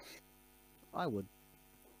think I will. I would.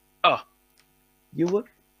 You would?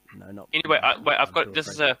 No, not. Anyway, wait, I've I'm got too this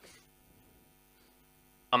is afraid.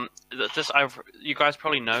 a you guys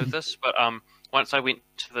probably know this, but once I went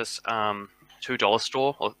to this $2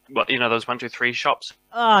 store, or well, you know those 1, 2, 3 shops,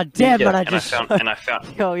 Ah, damn Yeah, it! I and I just found showed... and I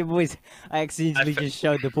found Yo, you boys, I accidentally I fa- just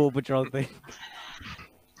showed the Paw Patrol thing.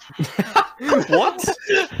 What?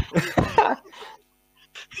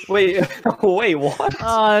 Wait, wait, what?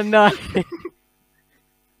 Oh no!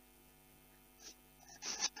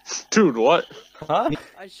 Dude, what? Huh?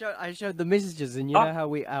 I showed the messages, and you know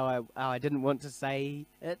how I didn't want to say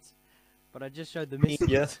it, but I just showed the messages.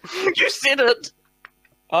 Yes. you said it.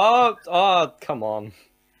 Oh, come on.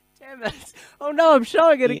 Damn it! Oh no, I'm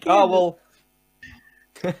showing it again. Oh,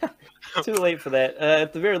 well. Too late for that.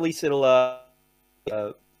 At the very least, it'll,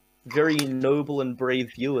 very noble and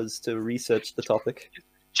brave viewers to research the topic.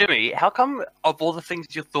 Jimmy, how come of all the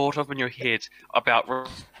things you thought of in your head about Yo,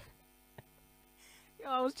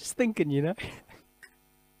 I was just thinking, you know.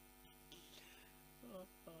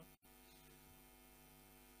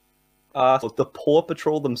 The Paw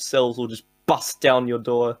Patrol themselves will just bust down your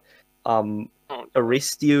door,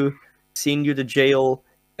 arrest you, send you to jail,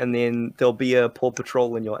 and then there'll be a Paw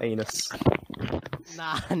Patrol in your anus.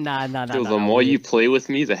 Nah. Dude, the more you play with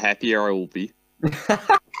me, the happier I will be.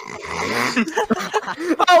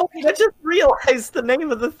 Oh, I just realized the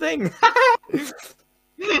name of the thing.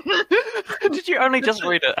 Did you only just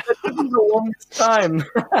read it? This is the longest time.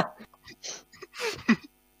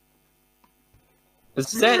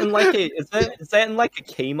 Is that in like a is that in like a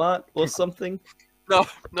Kmart or something? No,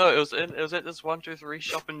 it was at this 1, 2, 3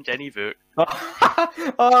 shop in Dennyville.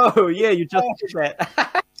 Oh yeah, you just did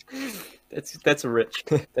that. That's rich.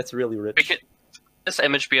 That's really We rich. could this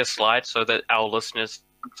image be a slide so that our listeners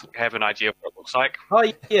have an idea of what it looks like. Oh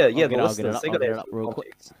yeah, I'll the get it listeners, up, they I'll gotta get it have up real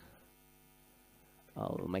quick. context.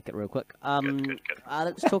 I'll make it real quick. Good.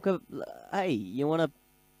 Let's talk. Hey, you want to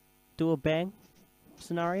do a bang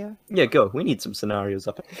scenario? Yeah, go. We need some scenarios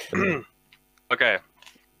up. Okay,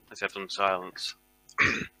 let's have some silence.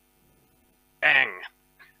 Bang!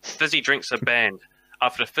 Fizzy drinks are banned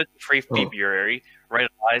after 53 February.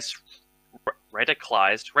 Radicalized. Is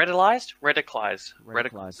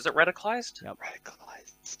it radicalized? Yep.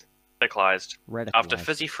 Radicalized. Radicalized. After Radicalized.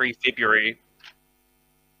 Fizzy Free February.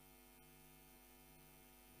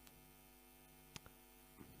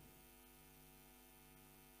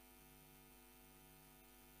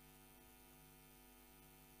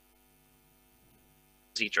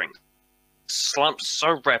 Fizzy drink slumped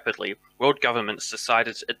so rapidly, world governments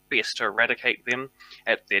decided it best to eradicate them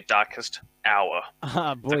at their darkest hour.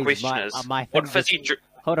 Boys, question my, is, my thing What just- fizzy drink?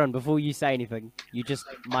 Hold on, before you say anything,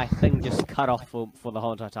 my thing just cut off for the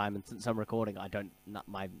whole entire time, and since I'm recording,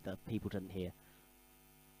 the people didn't hear.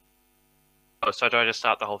 Oh, so do I just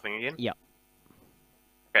start the whole thing again?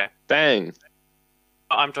 Bang!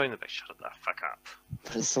 Oh, I'm doing the bit. Shut the fuck up.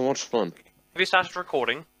 That is so much fun. Have you started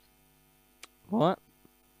recording? What?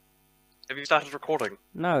 Have you started recording?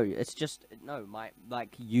 No, it's just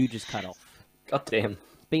you just cut off. God damn.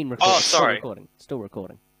 Been recording. sorry. Still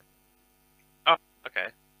recording. Okay.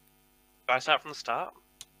 Do I start from the start?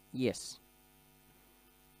 Yes.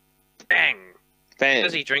 Bang! Bang!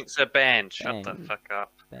 Fizzy drinks are banned. Shut the Bang. fuck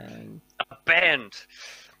up. Bang. Banned!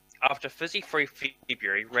 After Fizzy Free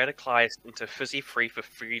February radicalized into Fizzy Free for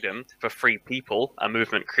Freedom for Free People, a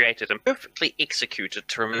movement created and perfectly executed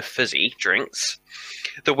to remove fizzy drinks,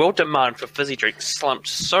 the world demand for fizzy drinks slumped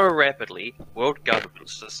so rapidly, world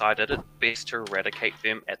governments decided it best to eradicate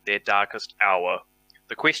them at their darkest hour.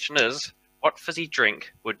 The question is, what fizzy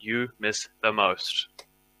drink would you miss the most?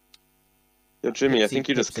 Yo, Jimmy, I Pepsi, think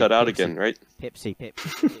you just Pepsi, cut out Pepsi. again, right? Pepsi.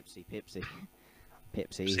 Pepsi.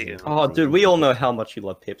 easy, Oh, Pepsi. dude, we all know how much you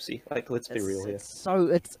love Pepsi. Like, let's be real here.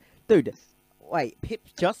 Dude, wait,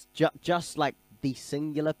 just like the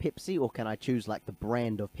singular Pepsi, or can I choose like the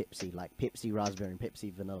brand of Pepsi, like Pepsi Raspberry and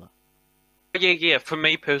Pepsi Vanilla? Yeah. For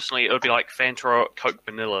me personally, it would be like Fanta or Coke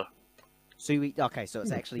Vanilla. So okay, so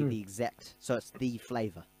it's actually the exact, so it's the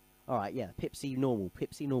flavor. All right, yeah, Pepsi normal,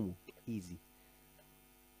 easy.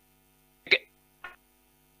 Okay.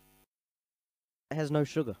 It has no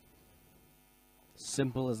sugar.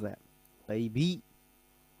 Simple as that, baby.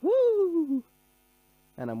 Woo!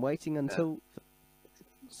 And I'm waiting until.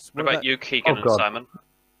 What about you, Keegan and God. Simon?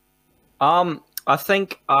 I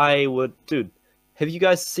think I would, dude. Have you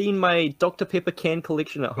guys seen my Dr. Pepper can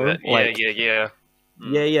collection at home? Yeah.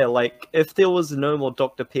 Yeah. Like, if there was no more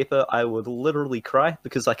Dr. Pepper, I would literally cry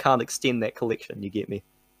because I can't extend that collection. You get me?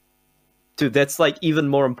 Dude, that's like even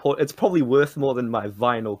more important. It's probably worth more than my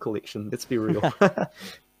vinyl collection. Let's be real.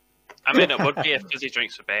 I mean, it would be if fizzy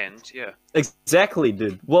drinks were banned. Yeah. Exactly,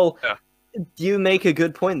 dude. Well, Yeah. you make a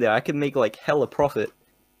good point there. I can make like hella profit,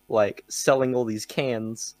 like selling all these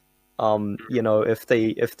cans. You know, if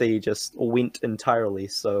they just went entirely.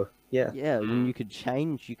 So yeah. Yeah, and you could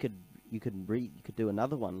change. You could do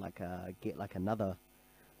another one, like get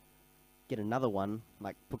another one,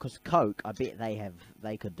 like, because Coke, I bet they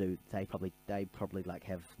probably like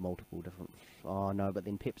have multiple different. Oh no, but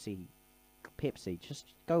then Pepsi,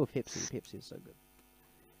 just go with Pepsi. Pepsi is so good.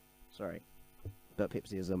 Sorry, but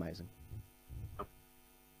Pepsi is amazing. What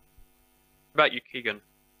about you, Keegan?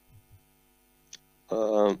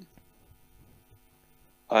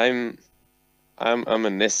 I'm a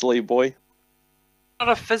Nestle boy. Not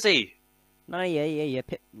a fizzy. No, yeah.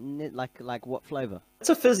 Like what flavor? It's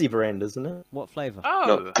a fizzy brand, isn't it? What flavor?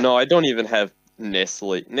 Oh. No, I don't even have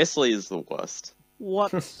Nestle. Nestle is the worst.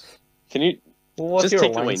 What? Can you Well, what's just your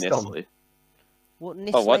take away line scum? Nestle? What?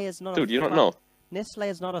 Nestle what? is not. Dude, a you don't fu- know. Nestle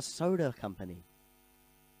is not a soda company.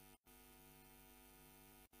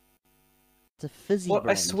 It's a fizzy What?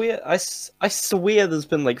 brand. I swear there's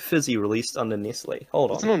been like fizzy released under Nestle.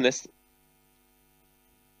 Hold It's on. not Nestle.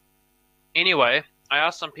 Anyway, I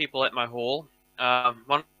asked some people at my hall.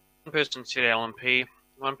 One person said LMP,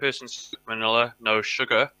 one person said vanilla, no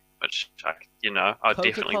sugar, which I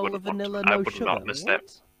definitely Coca-Cola wouldn't vanilla, want. I no would sugar. not miss that.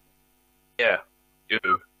 What? Yeah,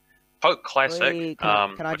 ew. Coke Classic. Wait,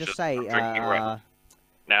 can I which just is say, what I'm drinking right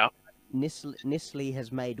now. Nestle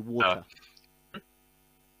has made water.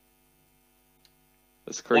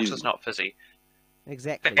 That's crazy. Water's not fizzy.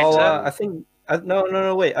 Exactly. Oh, I think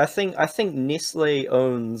no, wait. I think Nestle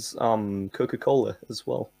owns Coca-Cola as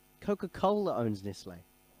well. Coca-Cola owns Nestle.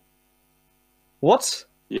 What?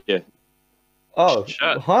 Yeah. Oh,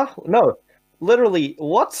 Shit. huh? No, literally,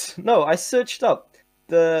 what? No, I searched up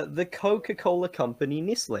the Coca-Cola company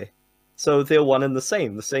Nestle, so they're one and the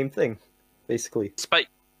same thing, basically. But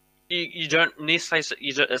you don't Nestle's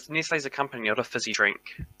Nestle's a company, not a fizzy drink.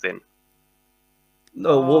 Then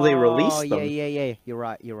No, well, they Oh, released them. yeah. You're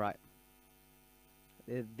right.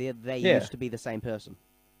 They Yeah. used to be the same person.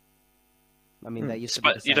 I mean, they used to be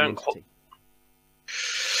But the same you don't entity.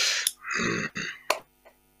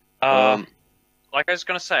 Like I was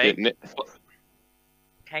gonna say, yeah,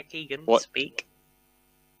 hey Keegan, What? speak.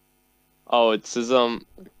 Oh, it says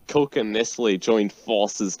Coke and Nestle joined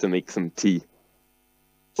forces to make some tea.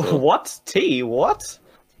 So, What? Tea? What?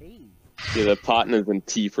 Tea. yeah, they're partners in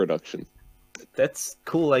tea production. That's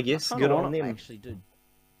cool, I guess. Kinda Good want on it, them. actually, dude.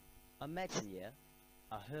 Imagine,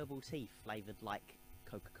 a herbal tea flavored like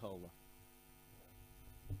Coca-Cola.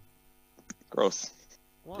 Gross.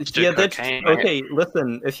 What? do Yeah, that's cocaine. okay.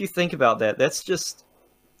 Listen, if you think about that, that's just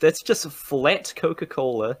a flat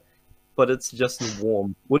Coca-Cola, but it's just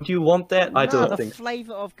warm. Would you want that? I No, don't the think.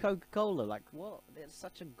 flavor of Coca-Cola, like what? That's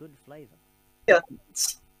such a good flavor.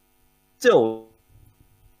 Still,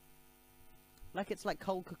 Like it's like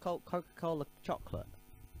Coca-Cola chocolate.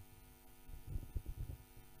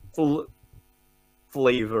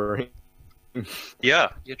 flavoring. Yeah,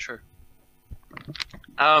 true.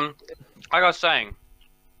 Like I was saying,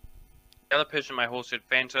 the other person in my hall said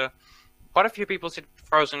Fanta. Quite a few people said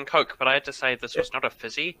frozen Coke, but I had to say this was not a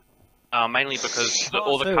fizzy, mainly because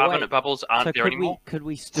all the So, carbonate wait. bubbles aren't So there anymore. could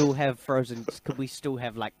we still have frozen? Could we still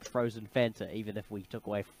have like frozen Fanta, even if we took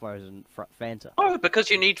away frozen Fanta? Oh, because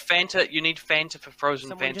you need Fanta. You need Fanta for frozen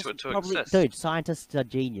Someone Fanta just to probably, exist. dude, scientists are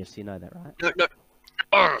genius. You know that, right? No.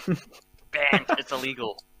 Ugh. Banned. It's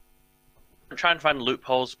illegal. I'm trying to find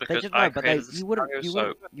loopholes They because just I no, but created this you wouldn't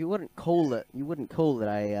scenario, you wouldn't call it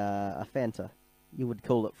a Fanta. You would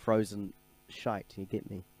call it frozen shite. You get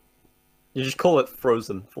me? You just call it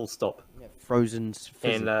frozen, full stop. Yeah, frozen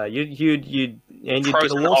fizzy. And you'd get a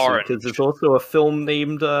Frozen lawsuit orange. because there's also a film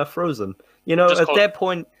named Frozen. You know, Just at call that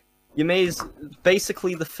point, You may as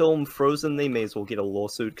basically the film Frozen. They may as well get a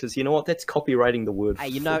lawsuit because you know what? That's copywriting the word Hey,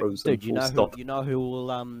 you know, Frozen. dude, you full know stop.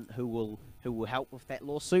 who will help with that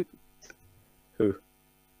lawsuit? Who?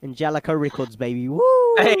 Angelico Records, baby. Woo!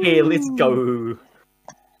 Hey, let's go.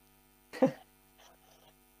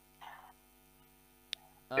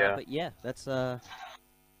 Yeah. But yeah, that's that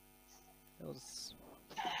was.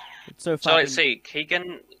 It's so So fucking. let's see.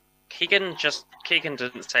 Keegan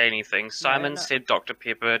didn't say anything. Simon no. said Dr.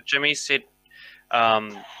 Pepper. Jimmy said,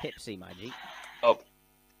 Pepsi, my G.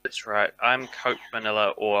 that's right. I'm Coke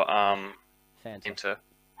Vanilla or Fanta. Enter.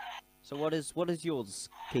 So what is yours,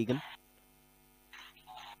 Keegan?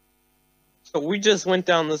 So we just went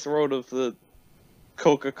down this road of the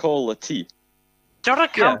Coca-Cola tea. Not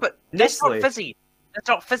a Yeah, but that's not Nestle. fizzy. That's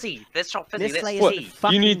not fizzy. That's not fizzy. Nestle That's is tea.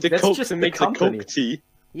 fucking. You need the That's Coke just to the make the company. Coke tea.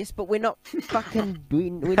 Yes, but we're not fucking.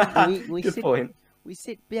 We Good said point. we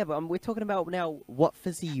said yeah, but we're talking about now what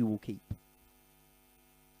fizzy you will keep.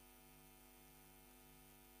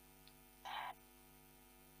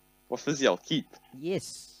 What fizzy I'll keep?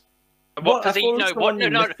 Yes. What I fizzy? thought it was No, the what? one No, you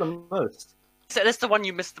no. missed the most. That's the one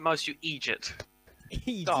you missed the most. You idiot.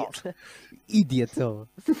 Idiot. Idiot. Oh.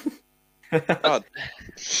 God.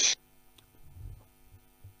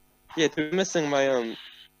 Yeah, we're missing my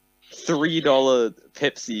 $3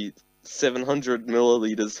 Pepsi 700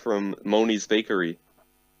 milliliters from Moni's Bakery.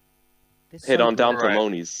 That's Head so on down Right. to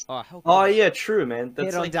Moni's. Oh, how Oh good. yeah, true, man. That's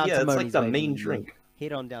Head on like down to it's like Moni's, the baby. main drink.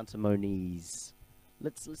 Head on down to Moni's.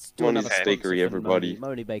 Let's do Moni's another Bakery, sponsor for everybody.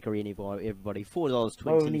 Moni Bakery and everybody. $4.20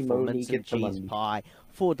 Moni, for Moni, mince get and the cheese money. pie.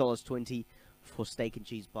 $4.20 for steak and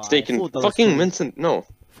cheese pie. Steak and $4.20 fucking mince and no.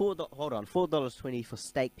 Hold on. $4.20 for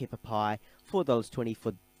steak pepper pie. $4.20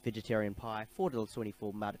 for vegetarian pie. $4.20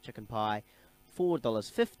 for mutton chicken pie.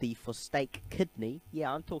 $4.50 for steak kidney.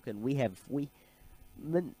 Yeah, I'm talking.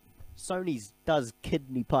 Sony's does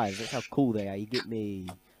kidney pies. That's how cool they are. You get me.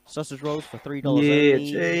 Sausage rolls for $3 Yeah,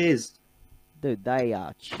 only. jeez. Dude, they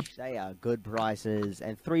are good prices,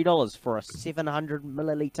 and $3 for a 700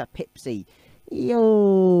 milliliter Pepsi.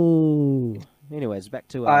 Yo. Anyways, back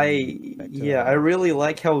to I really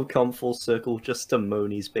like how we've come full circle just to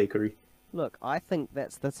Moni's Bakery. Look, I think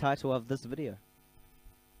that's the title of this video.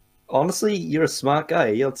 Honestly, you're a smart guy.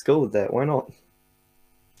 Yeah, let's go with that. Why not?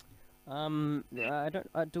 I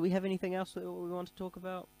don't. Do we have anything else that we want to talk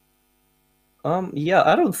about? Yeah,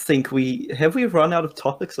 I don't think we run out of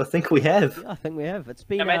topics. I think we have. Yeah, I think we have. It's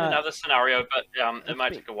been. I made another scenario, but it might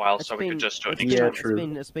been- take a while, it's so we been- could just do it it's next Yeah, time. true.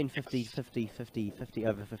 It's been 50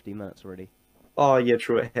 over 50 minutes already. Oh yeah,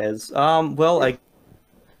 true. It has. Well,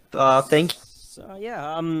 thank. So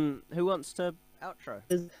yeah. Who wants to outro?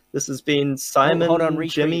 This has been Simon, Hold on,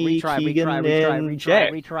 Jimmy, Keegan, and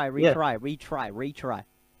Jack. retry.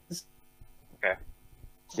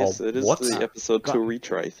 Yes, Oh, it is what? the episode Got- 2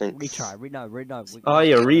 retry, thanks. Retry. Oh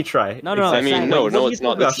yeah, retry. No, no, I I'm mean, saying- no, wait, no, what it's are you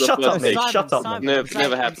not. talking This is about? the Shut up, first mate. take. Shut up, Simon, Never- I'm saying-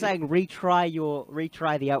 never I'm happened. saying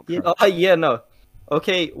retry the outro. Yeah, no.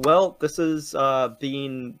 Okay, well, this has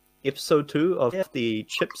been episode 2 of the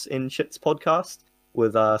Chips and Chits podcast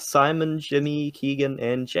with Simon, Jimmy, Keegan,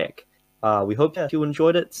 and Jack. We hope you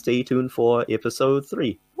enjoyed it. Stay tuned for episode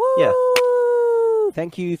 3. Woo! Yeah.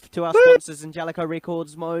 Thank you to our sponsors, Angelico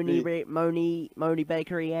Records, Moni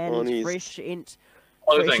Bakery, and Moni's. Fresh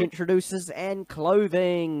Clothing. Introducers and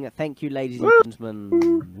Clothing. Thank you, ladies and Woo!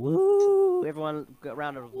 gentlemen. Woo! Everyone, a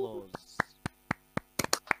round of applause.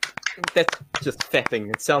 That's just fapping.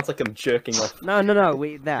 It sounds like I'm jerking off. No.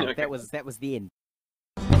 That was the end.